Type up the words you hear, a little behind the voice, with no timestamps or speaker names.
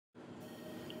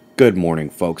Good morning,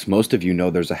 folks. Most of you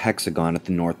know there's a hexagon at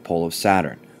the North Pole of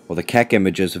Saturn. Well, the Keck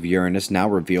images of Uranus now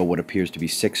reveal what appears to be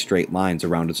 6 straight lines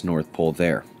around its North Pole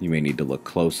there. You may need to look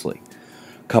closely.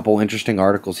 Couple interesting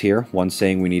articles here, one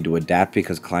saying we need to adapt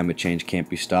because climate change can't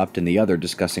be stopped, and the other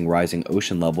discussing rising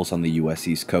ocean levels on the US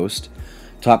East Coast.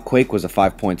 Top quake was a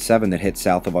 5.7 that hit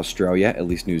south of Australia, at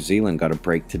least New Zealand got a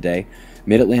break today.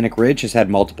 Mid-Atlantic Ridge has had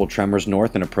multiple tremors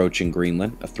north and approaching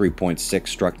Greenland. A 3.6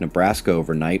 struck Nebraska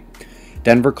overnight.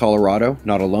 Denver, Colorado,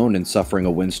 not alone in suffering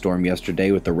a windstorm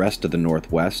yesterday with the rest of the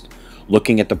Northwest.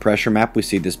 Looking at the pressure map, we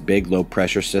see this big low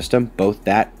pressure system. Both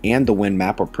that and the wind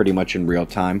map are pretty much in real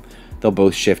time. They'll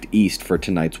both shift east for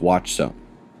tonight's watch zone.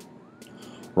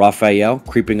 Raphael,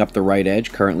 creeping up the right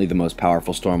edge, currently the most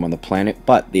powerful storm on the planet,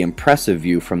 but the impressive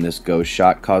view from this ghost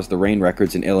shot caused the rain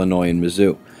records in Illinois and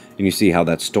Mizzou, and you see how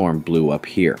that storm blew up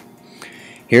here.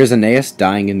 Here's Aeneas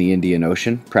dying in the Indian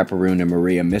Ocean, Preparoon and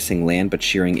Maria missing land but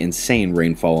shearing insane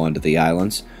rainfall onto the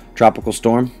islands. Tropical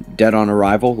storm, dead on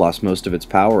arrival, lost most of its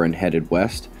power and headed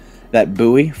west. That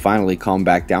buoy finally calmed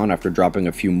back down after dropping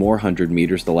a few more 100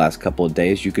 meters the last couple of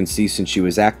days. You can see since she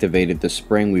was activated this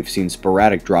spring, we've seen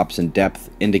sporadic drops in depth,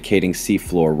 indicating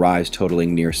seafloor rise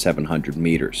totaling near 700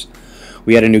 meters.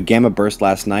 We had a new gamma burst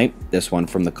last night, this one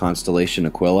from the constellation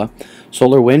Aquila.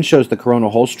 Solar wind shows the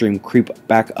coronal hole stream creep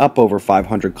back up over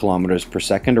 500 kilometers per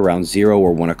second around 0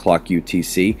 or 1 o'clock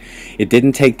UTC. It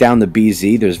didn't take down the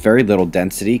BZ, there's very little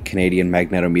density. Canadian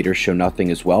magnetometers show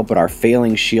nothing as well, but our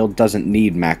failing shield doesn't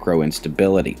need macro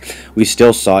instability. We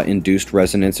still saw induced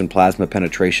resonance and plasma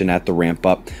penetration at the ramp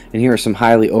up, and here are some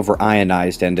highly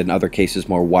over-ionized and in other cases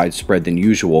more widespread than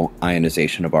usual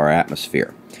ionization of our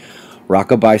atmosphere.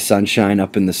 Rockabye sunshine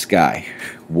up in the sky.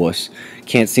 Wuss.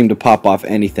 Can't seem to pop off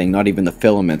anything, not even the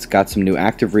filaments. Got some new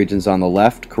active regions on the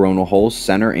left, coronal holes,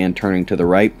 center, and turning to the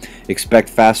right. Expect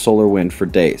fast solar wind for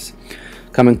days.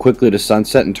 Coming quickly to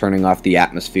sunset and turning off the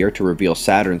atmosphere to reveal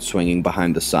Saturn swinging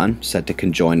behind the sun, set to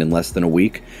conjoin in less than a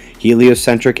week.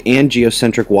 Heliocentric and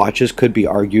geocentric watches could be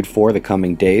argued for the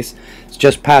coming days. It's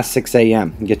just past 6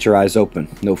 a.m. Get your eyes open.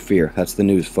 No fear. That's the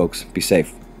news, folks. Be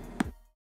safe.